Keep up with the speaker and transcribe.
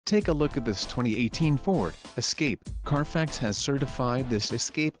Take a look at this 2018 Ford Escape. Carfax has certified this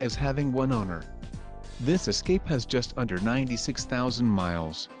Escape as having one owner. This Escape has just under 96,000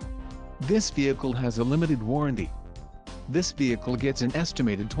 miles. This vehicle has a limited warranty. This vehicle gets an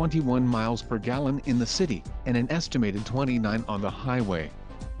estimated 21 miles per gallon in the city, and an estimated 29 on the highway.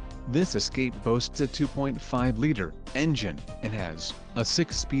 This Escape boasts a 2.5-liter engine, and has a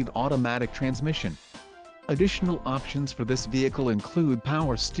 6-speed automatic transmission. Additional options for this vehicle include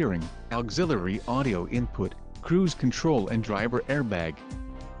power steering, auxiliary audio input, cruise control and driver airbag.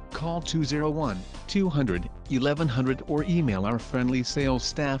 Call 201-200-1100 or email our friendly sales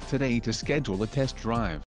staff today to schedule a test drive.